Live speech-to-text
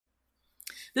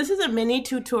This is a mini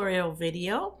tutorial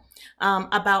video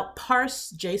about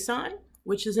Parse JSON,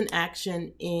 which is an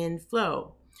action in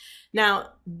Flow.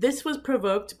 Now, this was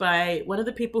provoked by one of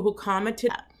the people who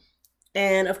commented,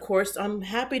 and of course, I'm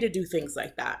happy to do things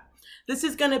like that. This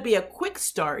is going to be a quick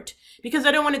start because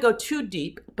I don't want to go too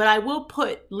deep, but I will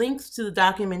put links to the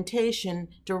documentation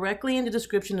directly in the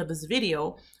description of this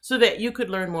video so that you could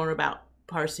learn more about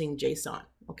parsing JSON,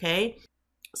 okay?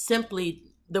 Simply,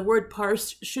 the word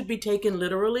parse should be taken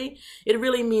literally. It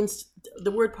really means,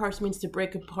 the word parse means to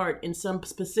break apart in some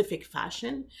specific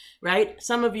fashion, right?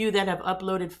 Some of you that have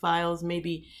uploaded files,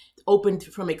 maybe opened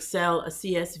from Excel, a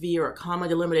CSV or a comma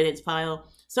delimited file,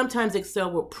 sometimes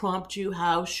Excel will prompt you,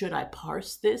 how should I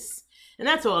parse this? And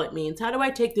that's all it means. How do I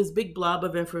take this big blob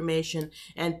of information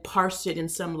and parse it in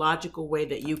some logical way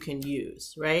that you can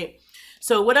use, right?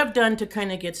 So what I've done to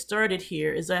kind of get started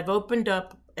here is I've opened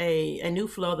up a new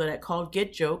flow that I called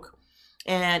Get Joke.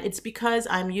 And it's because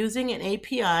I'm using an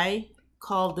API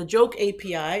called the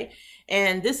JokesAPI.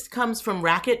 And this comes from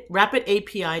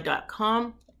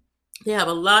rapidapi.com. They have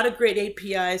a lot of great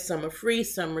APIs. Some are free,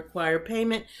 some require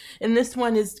payment. And this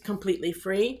one is completely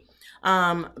free.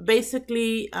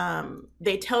 Basically,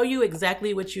 they tell you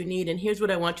exactly what you need. And here's what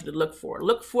I want you to look for.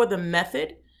 Look for the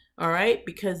method, all right?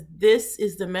 Because this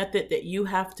is the method that you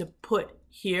have to put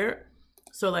here.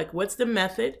 So like, what's the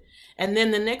method? And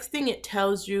then the next thing it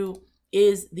tells you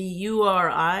is the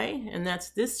URI, and that's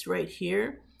this right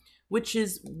here, which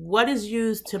is what is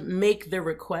used to make the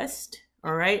request,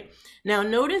 all right? Now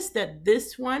notice that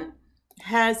this one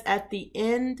has at the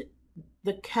end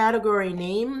the category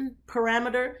name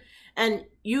parameter, and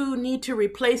you need to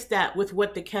replace that with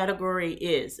what the category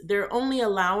is. They're only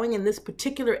allowing, in this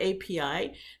particular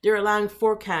API, they're allowing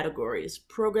 4 categories: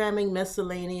 programming,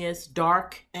 miscellaneous,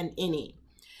 dark, and any.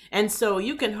 And so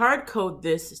you can hard code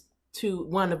this to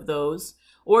one of those,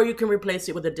 or you can replace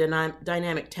it with a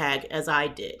dynamic tag as I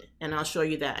did. And I'll show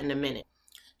you that in a minute.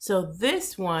 So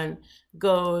this one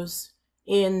goes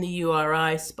in the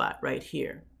URI spot right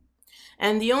here.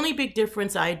 And the only big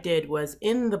difference I did was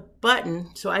in the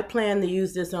button. So I plan to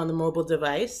use this on the mobile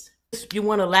device. If you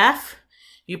want to laugh,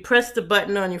 you press the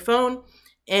button on your phone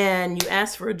and you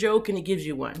ask for a joke and it gives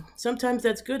you one. Sometimes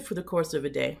that's good for the course of a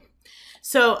day.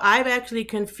 So I've actually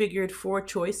configured 4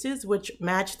 choices which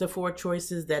match the 4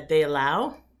 choices that they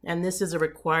allow. And this is a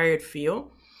required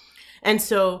field. And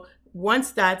so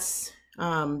once that's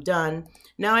done,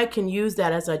 now I can use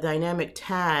that as a dynamic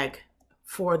tag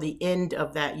for the end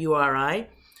of that URI,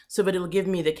 so that it'll give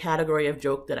me the category of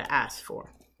joke that I asked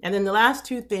for. And then the last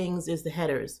 2 things is the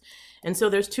headers. And so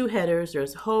there's 2 headers,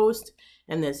 there's host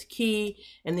and there's key,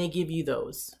 and they give you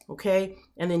those, okay?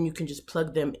 And then you can just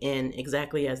plug them in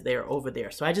exactly as they're over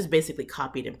there. So I just basically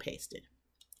copied and pasted.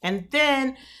 And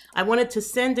then I wanted to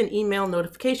send an email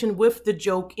notification with the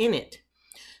joke in it.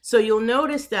 So you'll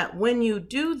notice that when you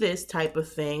do this type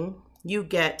of thing, you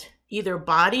get either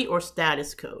body or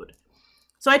status code.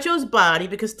 So I chose body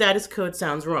because status code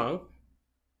sounds wrong.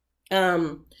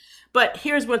 But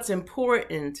here's what's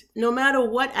important. No matter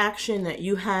what action that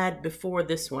you had before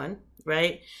this one,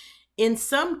 right? In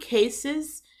some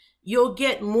cases, you'll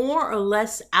get more or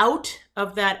less out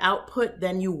of that output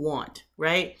than you want,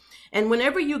 right? And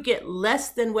whenever you get less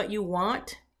than what you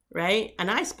want, right? And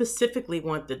I specifically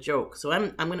want the joke. So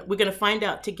we're gonna find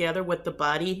out together what the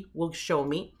body will show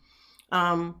me.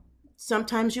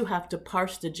 Sometimes you have to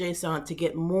parse the JSON to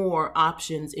get more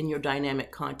options in your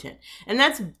dynamic content. And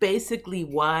that's basically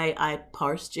why I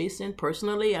parse JSON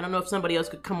personally. I don't know if somebody else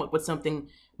could come up with something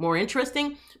more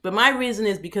interesting, but my reason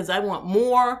is because I want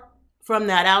more from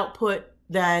that output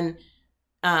than,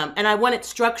 and I want it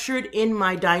structured in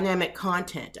my dynamic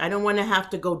content. I don't want to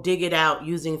have to go dig it out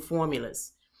using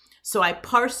formulas. So I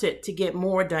parse it to get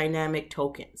more dynamic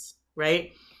tokens,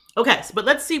 right? Okay, but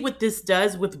let's see what this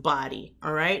does with body,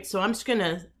 all right? So I'm just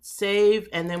gonna save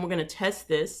and then we're gonna test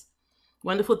this.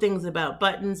 Wonderful things about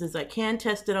buttons is I can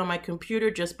test it on my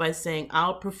computer just by saying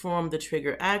I'll perform the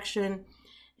trigger action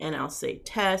and I'll say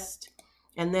test,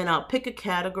 and then I'll pick a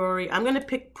category. I'm gonna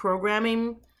pick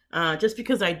programming just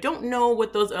because I don't know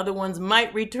what those other ones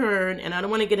might return and I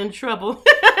don't wanna get in trouble.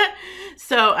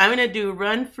 So I'm gonna do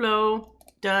run flow,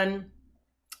 done.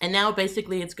 And now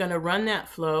basically it's gonna run that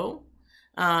flow.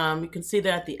 You can see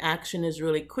that the action is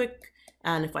really quick.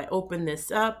 And if I open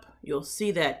this up, you'll see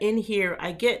that in here,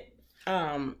 I get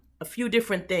a few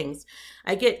different things.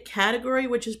 I get category,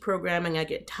 which is programming. I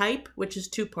get type, which is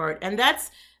 2-part. And that's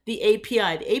the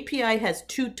API. The API has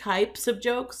 2 types of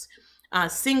jokes,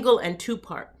 single and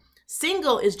 2-part.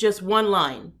 Single is just 1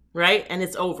 line, right? And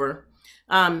it's over.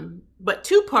 But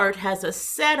 2-part has a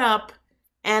setup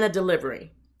and a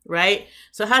delivery. right?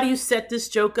 So how do you set this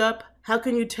joke up? How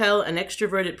can you tell an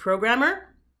extroverted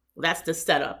programmer? That's the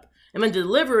setup. And then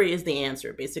delivery is the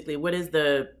answer. Basically, what is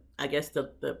the, I guess,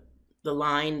 the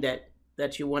line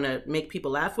that you want to make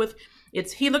people laugh with?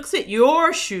 It's he looks at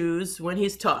your shoes when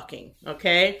he's talking,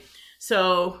 okay?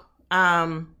 So,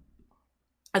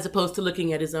 as opposed to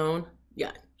looking at his own.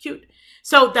 Yeah, cute.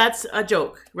 So that's a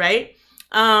joke, right?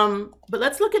 But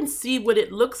let's look and see what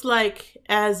it looks like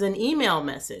as an email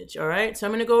message, all right? So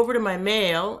I'm going to go over to my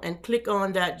mail and click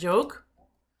on that joke.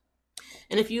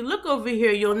 And if you look over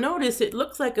here, you'll notice it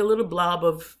looks like a little blob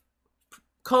of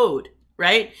code,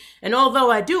 right? And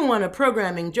although I do want a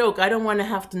programming joke, I don't want to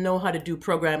have to know how to do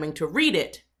programming to read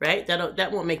it, right?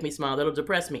 That won't make me smile. That'll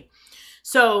depress me.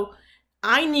 So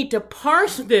I need to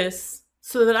parse this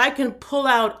so that I can pull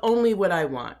out only what I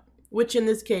want, which in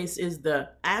this case is the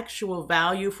actual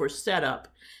value for setup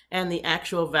and the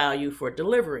actual value for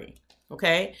delivery,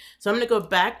 okay? So I'm going to go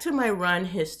back to my run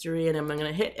history and I'm going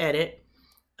to hit edit.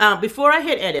 Before I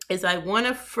hit edit, I want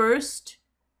to first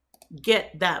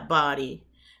get that body.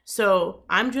 So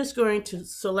I'm just going to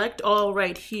select all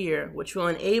right here, which will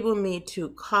enable me to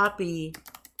copy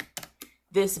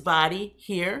this body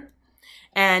here.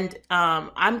 And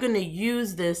I'm going to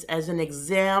use this as an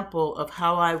example of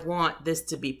how I want this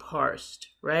to be parsed,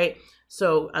 right?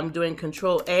 So I'm doing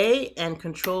Control A and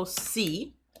Control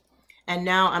C. And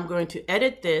now I'm going to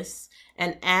edit this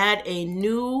and add a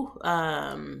new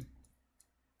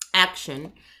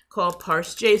action called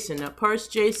Parse JSON. Now, Parse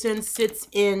JSON sits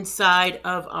inside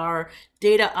of our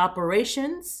data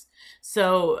operations.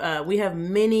 So we have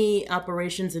many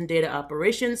operations in data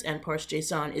operations, and Parse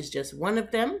JSON is just one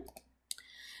of them.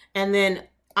 And then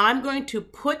I'm going to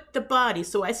put the body,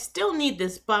 so I still need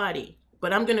this body,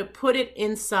 but I'm going to put it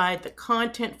inside the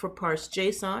content for Parse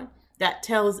JSON. That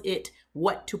tells it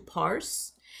what to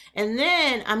parse. And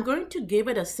then I'm going to give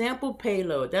it a sample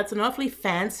payload. That's an awfully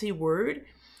fancy word,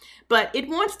 but it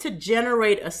wants to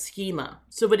generate a schema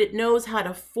so that it knows how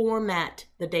to format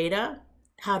the data,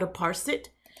 how to parse it.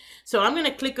 So I'm going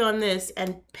to click on this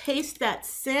and paste that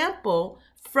sample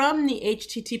from the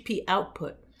HTTP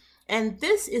output. And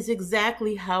this is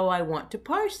exactly how I want to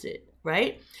parse it,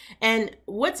 right? And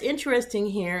what's interesting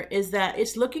here is that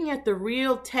it's looking at the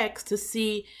real text to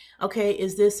see, okay,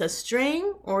 is this a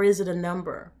string or is it a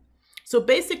number? So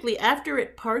basically, after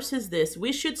it parses this,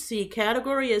 we should see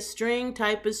category as string,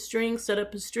 type as string,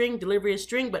 setup as string, delivery as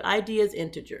string, but ID as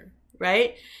integer,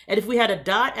 right? And if we had a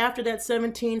dot after that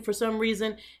 17 for some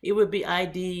reason, it would be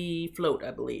ID float,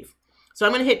 I believe. So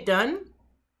I'm going to hit done.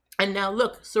 And now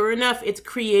look, sure enough, it's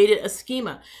created a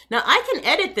schema. Now I can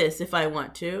edit this if I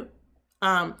want to,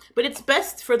 but it's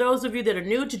best for those of you that are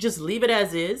new to just leave it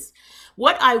as is.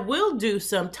 What I will do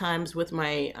sometimes with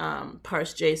my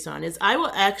Parse JSON is I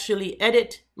will actually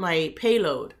edit my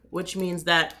payload, which means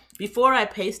that before I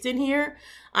paste in here,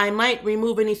 I might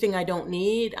remove anything I don't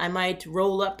need. I might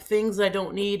roll up things I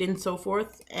don't need and so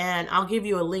forth. And I'll give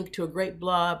you a link to a great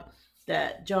blog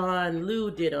that John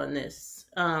Liu did on this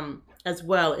as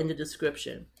well in the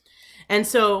description. And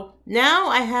so now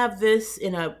I have this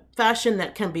in a fashion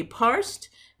that can be parsed.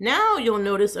 Now you'll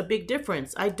notice a big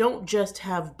difference. I don't just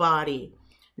have body.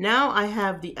 Now I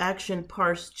have the action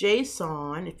Parse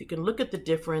JSON. If you can look at the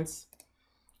difference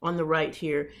on the right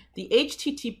here, the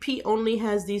HTTP only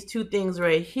has these two things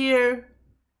right here,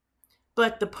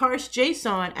 but the Parse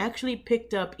JSON actually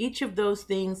picked up each of those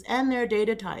things and their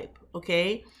data type,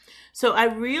 okay? So I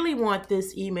really want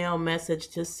this email message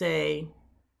to say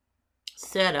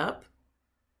setup,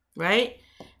 right?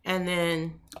 And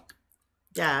then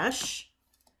dash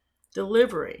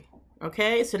delivery.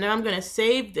 Okay, so now I'm going to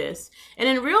save this. And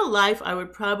in real life, I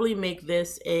would probably make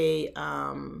this a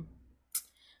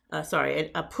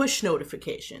push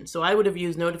notification. So I would have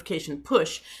used notification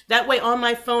push. That way on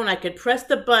my phone, I could press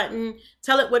the button,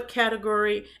 tell it what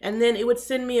category, and then it would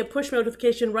send me a push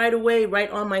notification right away, right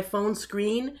on my phone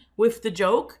screen with the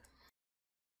joke.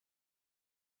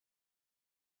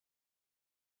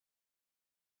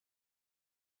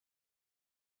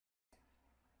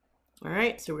 All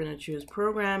right, so we're going to choose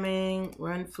programming,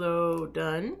 run flow,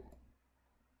 done.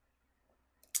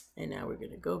 And now we're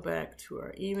going to go back to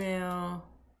our email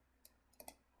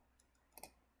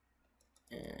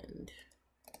and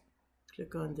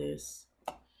click on this.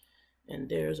 And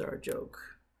there's our joke.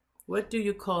 What do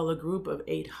you call a group of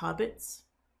 8 hobbits?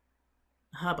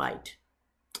 Hobbite.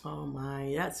 Oh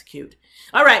my, that's cute.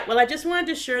 All right, well, I just wanted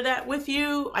to share that with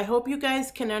you. I hope you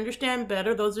guys can understand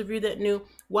better, those of you that knew,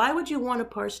 why would you want to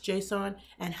parse JSON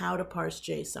and how to parse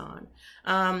JSON.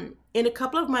 In a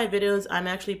couple of my videos, I'm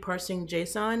actually parsing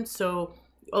JSON, so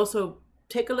also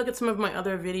take a look at some of my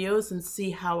other videos and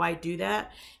see how I do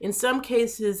that. In some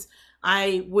cases,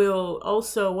 I will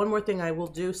also, one more thing I will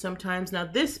do sometimes. Now,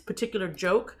 this particular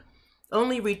joke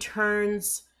only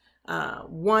returns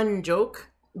one joke,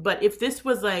 but if this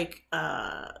was like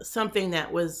something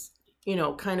that was, you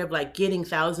know, kind of like getting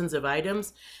thousands of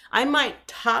items, I might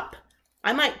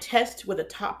test with the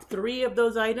top 3 of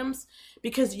those items,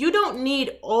 because you don't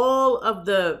need all of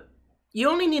the, you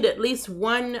only need at least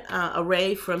one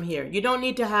array from here. You don't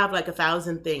need to have like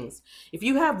 1,000 things. If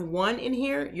you have 1 in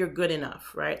here, you're good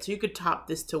enough, right? So you could top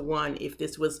this to 1 if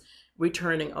this was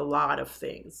returning a lot of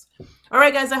things. All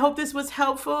right, guys, I hope this was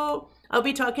helpful. I'll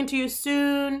be talking to you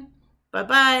soon.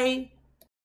 Bye-bye.